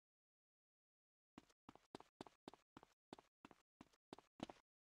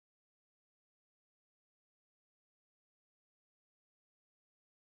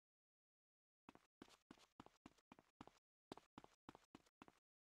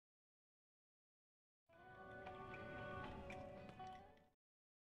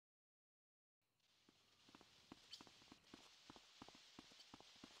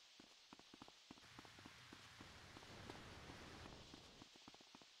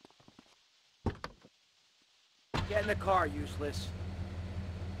Get in the car, useless.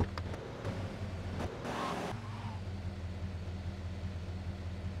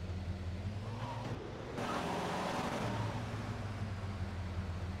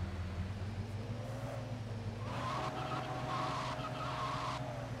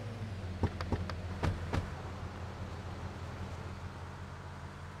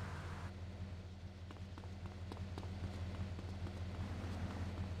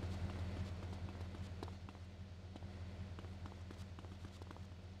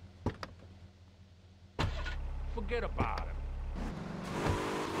 Forget about him.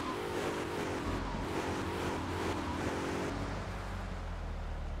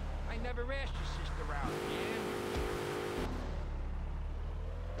 I never asked your sister out, man.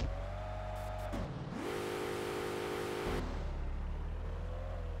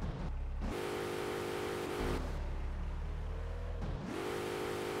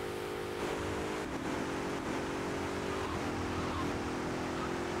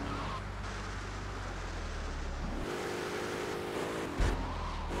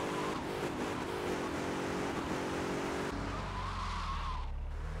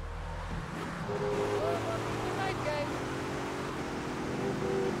 Good night, guys.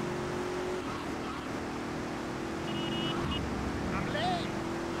 I'm late.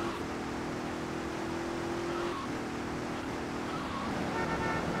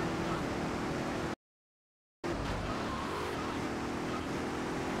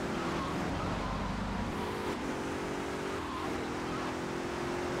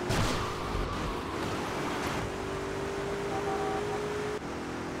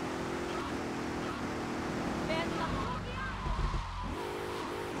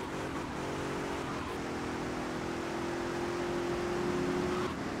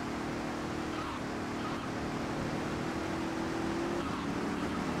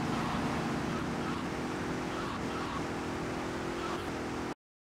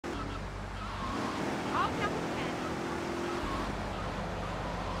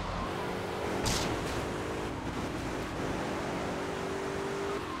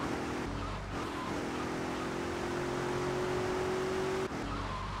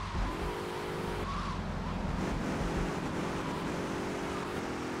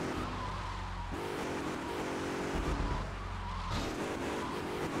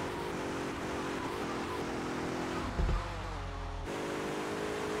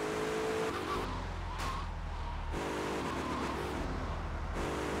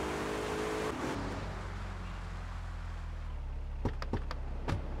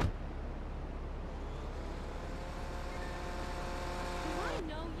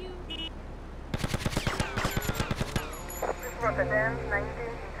 Rotterdam, 19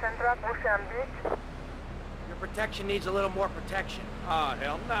 in Central Ocean Beach. Your protection needs a little more protection. Oh,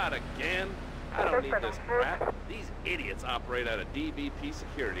 hell, not again. I don't need this crap. These idiots operate out of DVP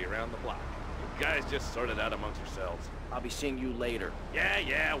security around the block. You guys just sort it out amongst yourselves. I'll be seeing you later.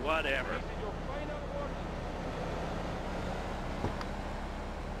 Yeah, whatever.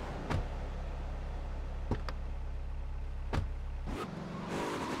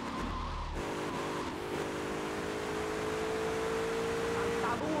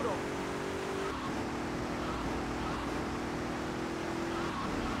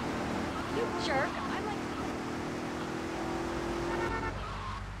 You jerk! I'm like...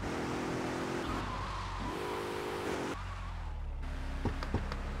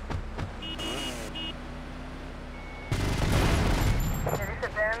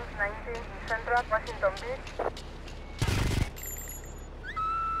 Rotterdam, 19 in Central Washington Beach.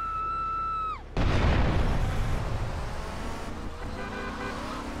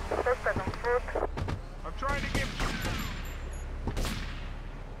 Suspect on foot. I'm trying to get...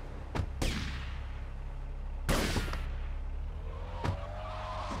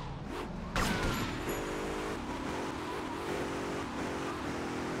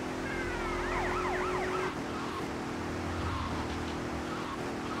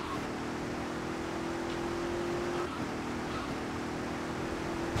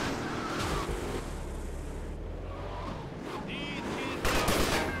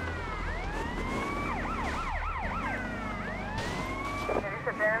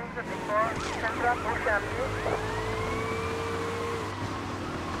 Rotterdam, 34 in Central Ocean Beach.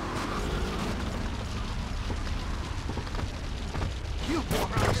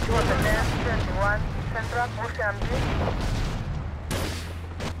 Rotterdam, 21 in Central Ocean Beach.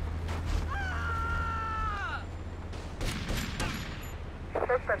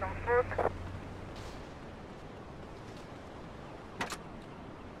 Suspect on foot.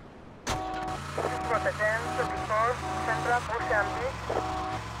 Rotterdam, 24 Central Ocean Beach.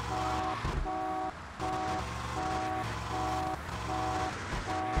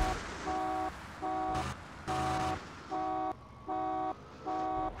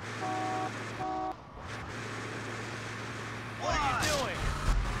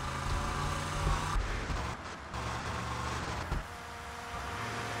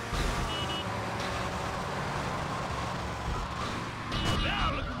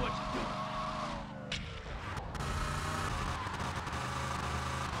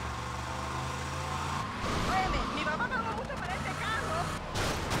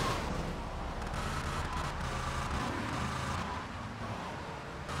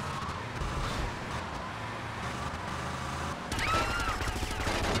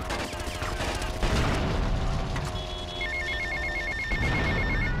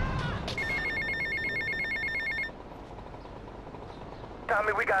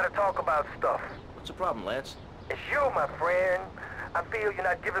 Tommy, we gotta talk about stuff. What's the problem, Lance? It's you, my friend. I feel you're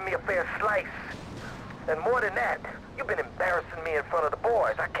not giving me a fair slice. And more than that, you've been embarrassing me in front of the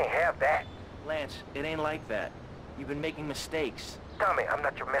boys. I can't have that. Lance, it ain't like that. You've been making mistakes. Tommy, I'm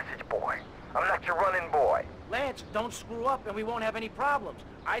not your message boy. I'm not your running boy. Lance, don't screw up and we won't have any problems.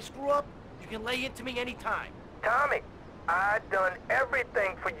 I screw up, you can lay into me anytime. Tommy, I've done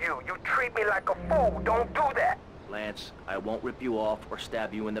everything for you. You treat me like a fool. Don't do that. Lance, I won't rip you off or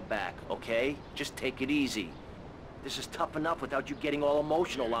stab you in the back, okay? Just take it easy. This is tough enough without you getting all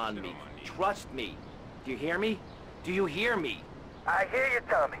emotional on me. Trust me. Do you hear me? Do you hear me? I hear you,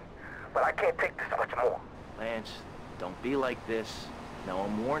 Tommy, but I can't take this much more. Lance, don't be like this. Now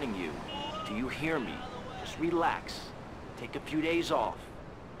I'm warning you. Do you hear me? Just relax. Take a few days off,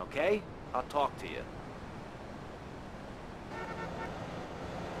 okay? I'll talk to you.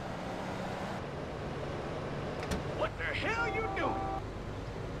 What the hell you doing?